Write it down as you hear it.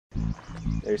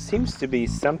There seems to be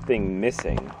something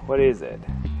missing. What is it?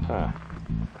 Huh.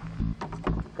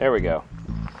 There we go.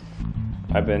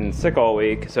 I've been sick all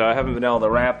week, so I haven't been able to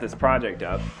wrap this project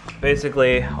up.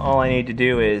 Basically, all I need to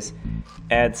do is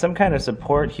add some kind of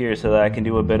support here so that I can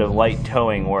do a bit of light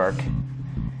towing work.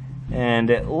 And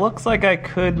it looks like I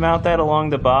could mount that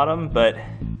along the bottom, but I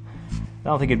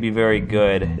don't think it'd be very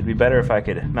good. It'd be better if I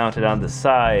could mount it on the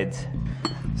sides.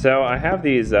 So I have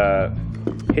these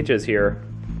hitches here,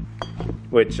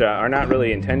 which are not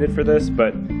really intended for this,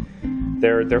 but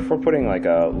they're for putting like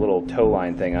a little tow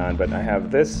line thing on. But I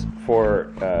have this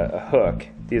for a hook.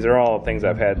 These are all things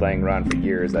I've had laying around for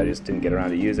years that I just didn't get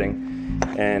around to using.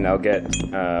 And I'll get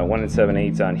 1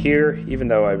 7/8 on here, even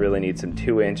though I really need some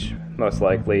 2-inch, most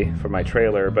likely, for my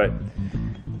trailer. But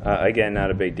again,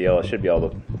 not a big deal. I should be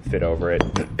able to fit over it.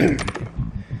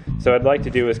 So what I'd like to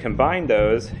do is combine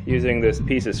those using this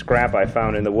piece of scrap I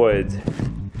found in the woods,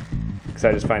 because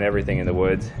I just find everything in the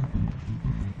woods.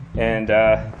 And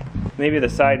maybe the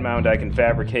side mount I can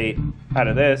fabricate out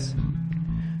of this.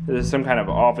 This is some kind of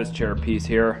office chair piece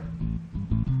here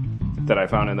that I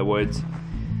found in the woods.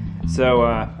 So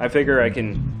I figure I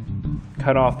can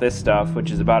cut off this stuff,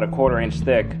 which is about 1/4 inch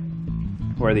thick,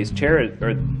 where these chairs,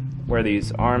 or where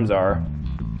these arms are,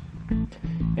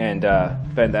 and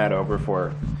bend that over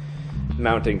for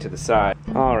mounting to the side.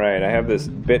 Alright, I have this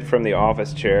bit from the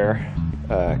office chair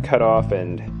cut off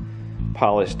and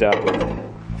polished up with a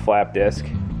flap disc.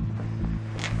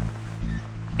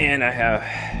 And I have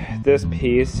this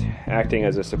piece acting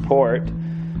as a support.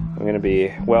 I'm going to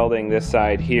be welding this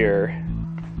side here.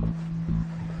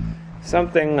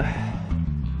 Something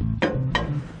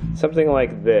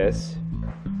like this.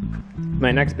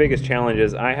 My next biggest challenge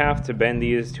is I have to bend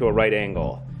these to a right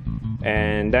angle,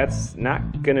 and that's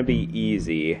not going to be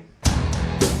easy.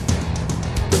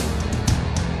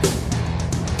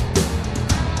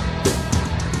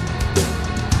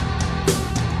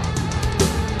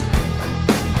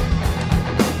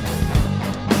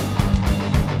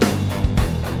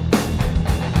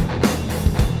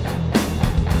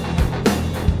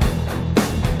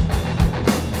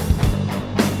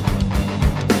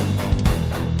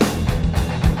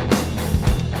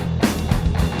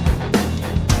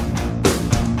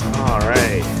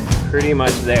 Pretty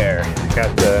much there.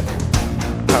 Got the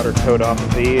powder coat off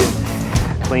of these,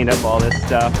 cleaned up all this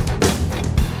stuff.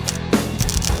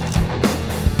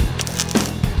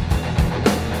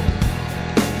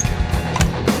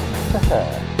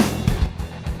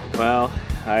 Well,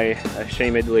 I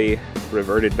ashamedly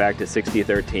reverted back to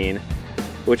 6013,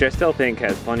 which I still think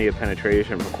has plenty of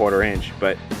penetration for 1/4 inch,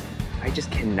 but I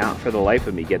just cannot for the life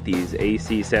of me get these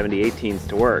AC 7018s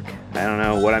to work. I don't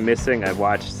know what I'm missing. I've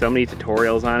watched so many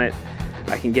tutorials on it.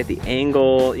 I can get the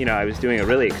angle, you know, I was doing a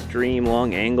really extreme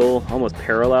long angle, almost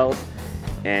parallel,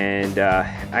 and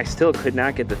I still could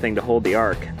not get the thing to hold the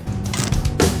arc.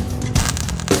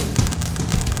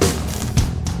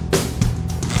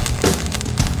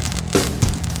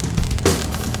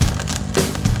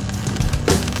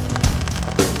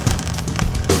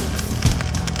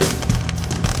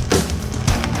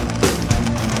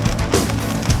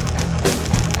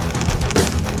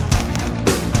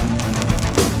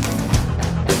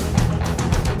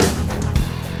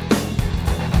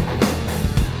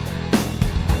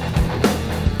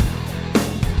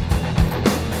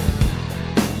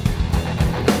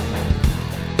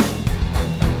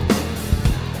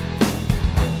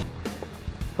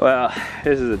 Well,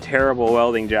 this is a terrible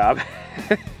welding job.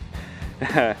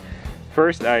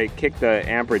 First, I kicked the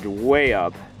amperage way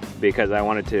up because I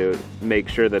wanted to make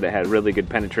sure that it had really good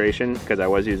penetration, because I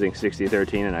was using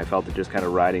 6013 and I felt it just kind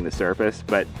of riding the surface.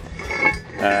 But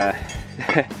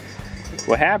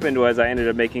what happened was I ended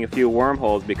up making a few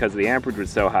wormholes because the amperage was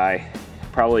so high.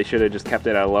 Probably should have just kept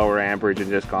it at a lower amperage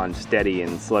and just gone steady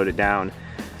and slowed it down.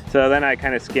 So then I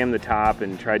kind of skimmed the top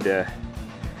and tried to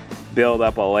build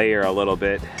up a layer a little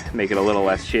bit, make it a little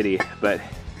less shitty, but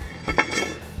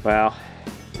well,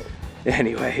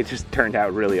 anyway, it just turned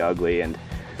out really ugly, and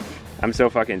I'm so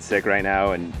fucking sick right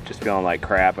now and just feeling like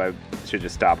crap. I should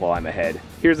just stop while I'm ahead.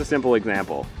 Here's a simple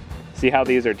example. See how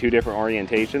these are 2 different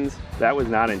orientations? That was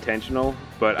not intentional,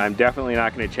 but I'm definitely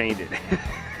not going to change it.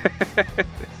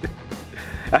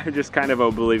 I'm just kind of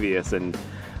oblivious and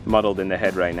muddled in the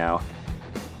head right now.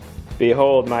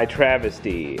 Behold my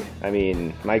travesty. I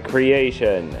mean, my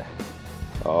creation.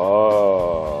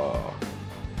 Oh.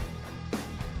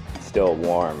 It's still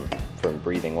warm from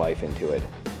breathing life into it.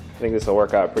 I think this will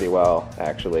work out pretty well,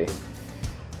 actually.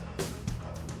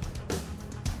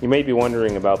 You may be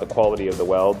wondering about the quality of the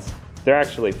welds. They're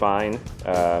actually fine.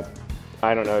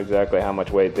 I don't know exactly how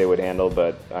much weight they would handle,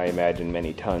 but I imagine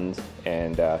many tons.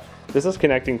 And this is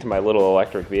connecting to my little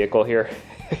electric vehicle here.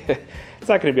 It's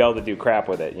not going to be able to do crap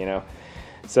with it, you know.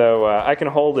 So I can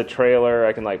hold the trailer,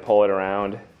 I can like pull it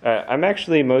around. I'm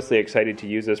actually mostly excited to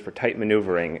use this for tight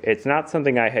maneuvering. It's not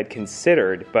something I had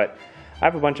considered, but I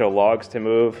have a bunch of logs to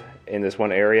move in this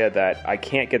one area that I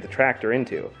can't get the tractor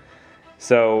into.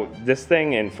 So this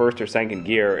thing in first or second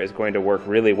gear is going to work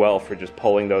really well for just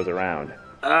pulling those around.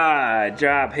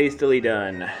 Job hastily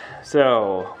done.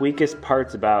 So, weakest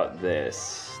parts about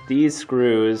this. These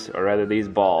screws, or rather these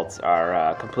bolts,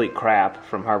 are complete crap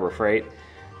from Harbor Freight.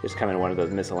 Just come in one of those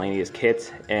miscellaneous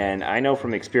kits. And I know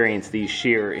from experience these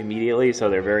shear immediately, so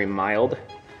they're very mild.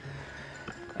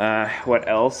 What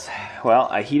else? Well,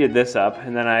 I heated this up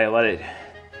and then I let it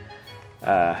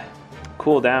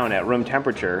cool down at room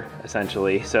temperature,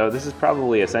 essentially. So this is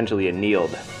probably essentially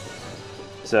annealed.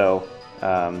 So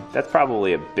that's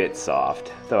probably a bit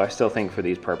soft, though I still think for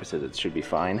these purposes it should be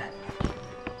fine.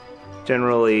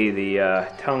 Generally, the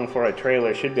tongue for a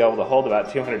trailer should be able to hold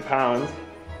about 200 pounds,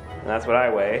 and that's what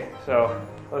I weigh. So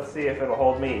let's see if it'll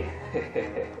hold me.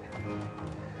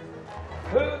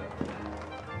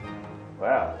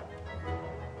 Wow.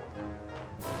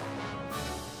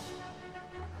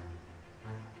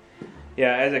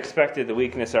 Yeah, as expected, the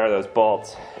weakness are those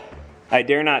bolts. I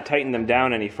dare not tighten them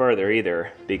down any further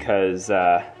either, because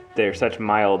they're such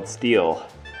mild steel.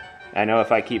 I know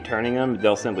if I keep turning them,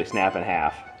 they'll simply snap in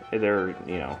half. They're,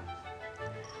 you know,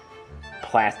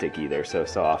 plasticky, they're so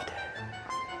soft.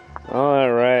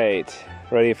 Alright,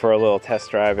 ready for a little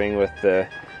test driving with the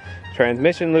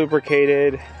transmission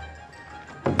lubricated,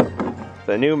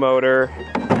 the new motor.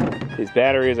 These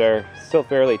batteries are still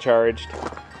fairly charged.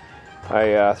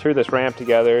 I threw this ramp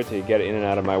together to get it in and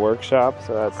out of my workshop,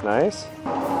 so that's nice.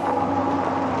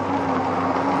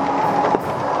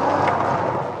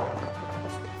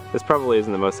 This probably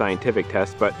isn't the most scientific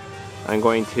test, but I'm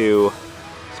going to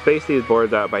space these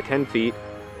boards out by 10 feet,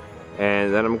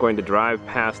 and then I'm going to drive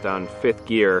past on 5th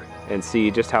gear and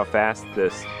see just how fast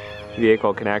this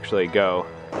vehicle can actually go.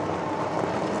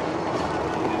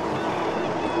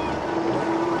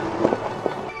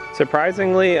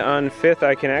 Surprisingly, on 5th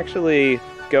I can actually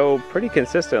go pretty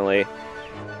consistently.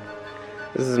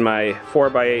 This is my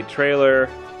 4x8 trailer,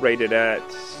 rated at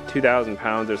 2,000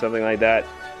 pounds or something like that.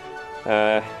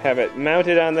 Have it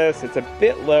mounted on this. It's a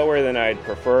bit lower than I'd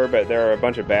prefer, but there are a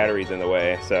bunch of batteries in the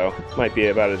way, so it might be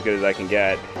about as good as I can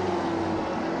get.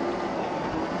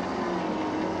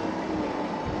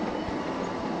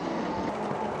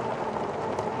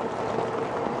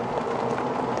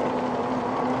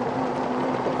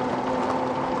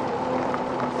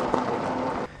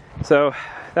 So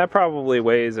that probably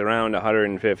weighs around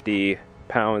 150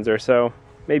 pounds or so,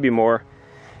 maybe more.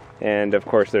 And of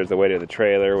course there's the weight of the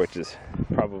trailer, which is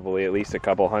probably at least a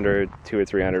couple hundred, 200 or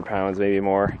 300 pounds, maybe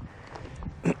more.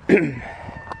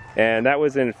 And that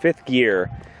was in 5th gear,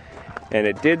 and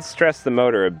it did stress the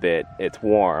motor a bit. It's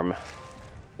warm,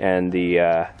 and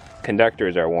the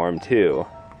conductors are warm too.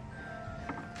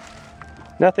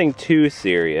 Nothing too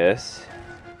serious.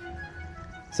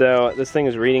 So this thing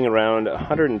is reading around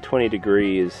 120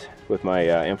 degrees with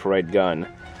my infrared gun,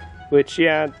 which,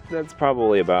 yeah, that's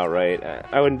probably about right.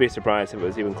 I wouldn't be surprised if it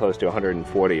was even close to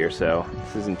 140 or so.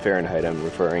 This isn't Fahrenheit I'm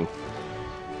referring.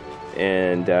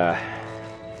 And yeah,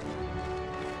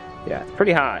 it's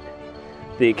pretty hot.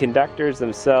 The conductors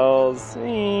themselves,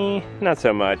 not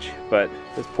so much, but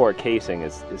this poor casing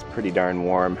is pretty darn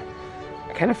warm.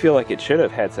 I kind of feel like it should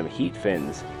have had some heat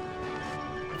fins.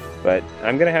 But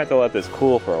I'm gonna have to let this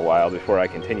cool for a while before I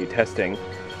continue testing.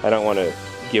 I don't want to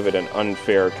give it an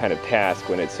unfair kind of task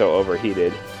when it's so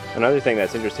overheated. Another thing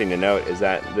that's interesting to note is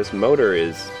that this motor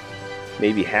is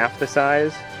maybe half the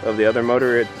size of the other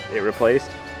motor it replaced.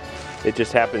 It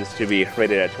just happens to be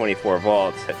rated at 24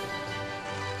 volts.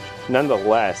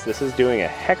 Nonetheless, this is doing a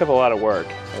heck of a lot of work,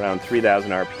 around 3,000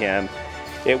 RPM.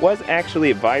 It was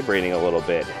actually vibrating a little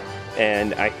bit,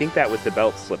 and I think that was the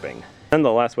belt slipping.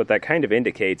 Nonetheless, what that kind of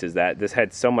indicates is that this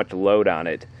had so much load on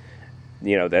it,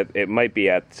 you know, that it might be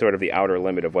at sort of the outer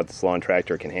limit of what this lawn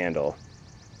tractor can handle,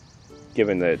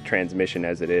 given the transmission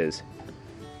as it is.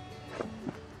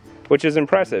 Which is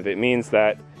impressive. It means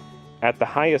that at the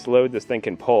highest load this thing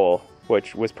can pull,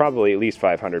 which was probably at least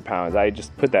 500 pounds, I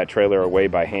just put that trailer away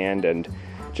by hand, and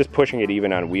just pushing it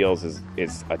even on wheels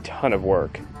is a ton of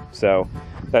work. So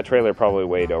that trailer probably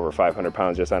weighed over 500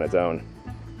 pounds just on its own.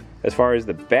 As far as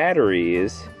the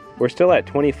batteries, we're still at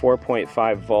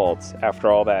 24.5 volts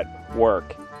after all that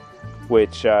work,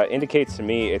 which indicates to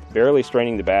me it's barely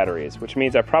straining the batteries, which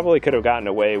means I probably could have gotten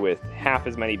away with half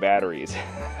as many batteries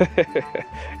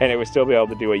and it would still be able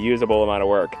to do a usable amount of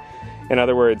work. In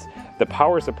other words, the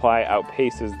power supply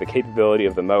outpaces the capability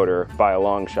of the motor by a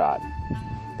long shot.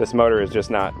 This motor is just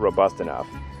not robust enough.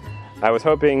 I was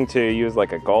hoping to use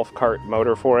like a golf cart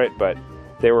motor for it, but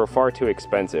they were far too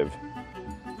expensive.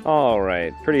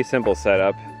 Alright, pretty simple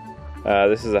setup.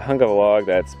 This is a hunk of a log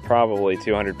that's probably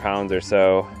 200 pounds or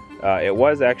so. It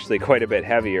was actually quite a bit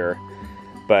heavier,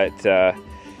 but it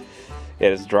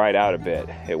has dried out a bit.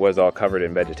 It was all covered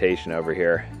in vegetation over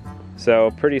here.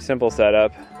 So pretty simple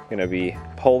setup. Gonna be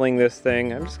pulling this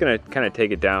thing. I'm just gonna kind of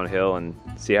take it downhill and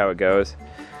see how it goes.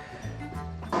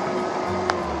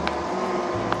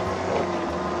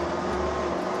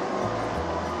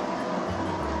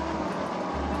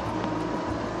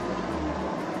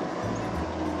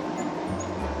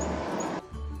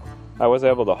 I was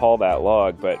able to haul that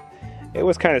log, but it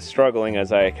was kind of struggling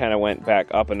as I kind of went back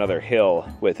up another hill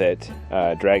with it,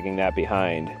 dragging that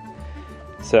behind.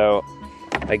 So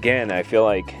again, I feel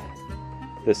like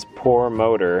this poor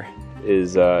motor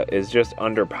is just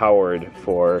underpowered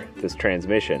for this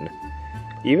transmission.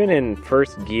 Even in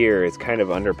first gear, it's kind of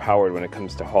underpowered when it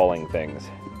comes to hauling things.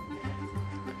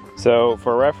 So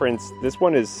for reference, this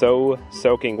one is so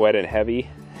soaking wet and heavy,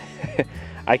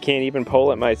 I can't even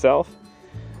pull it myself.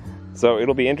 So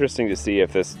it'll be interesting to see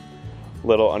if this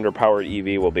little underpowered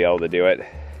EV will be able to do it.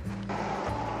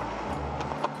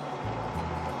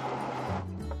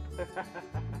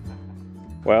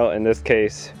 Well, in this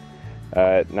case,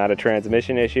 not a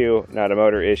transmission issue, not a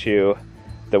motor issue.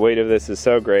 The weight of this is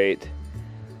so great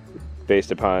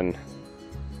based upon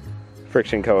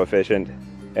friction coefficient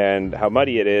and how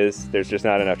muddy it is, there's just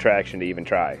not enough traction to even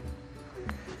try.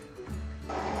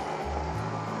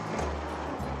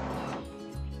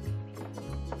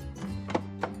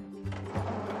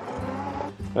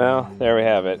 Well, there we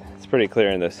have it. It's pretty clear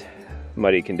in this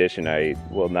muddy condition I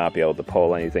will not be able to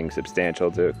pull anything substantial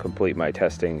to complete my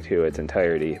testing to its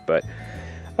entirety, but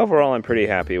overall I'm pretty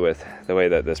happy with the way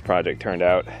that this project turned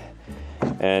out.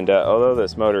 And although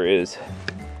this motor is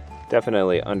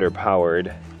definitely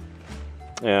underpowered,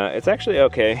 it's actually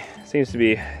okay. Seems to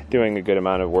be doing a good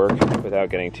amount of work without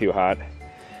getting too hot.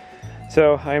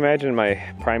 So I imagine my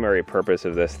primary purpose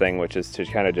of this thing, which is to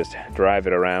kind of just drive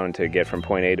it around to get from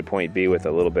point A to point B with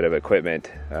a little bit of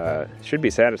equipment, should be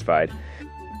satisfied.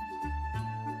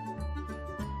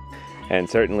 And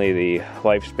certainly the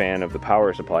lifespan of the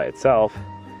power supply itself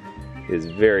is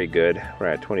very good. We're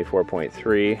at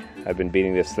 24.3. I've been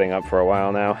beating this thing up for a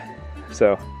while now.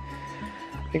 So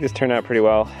I think this turned out pretty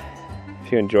well.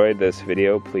 If you enjoyed this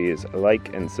video, please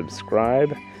like and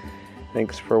subscribe.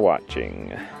 Thanks for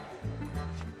watching.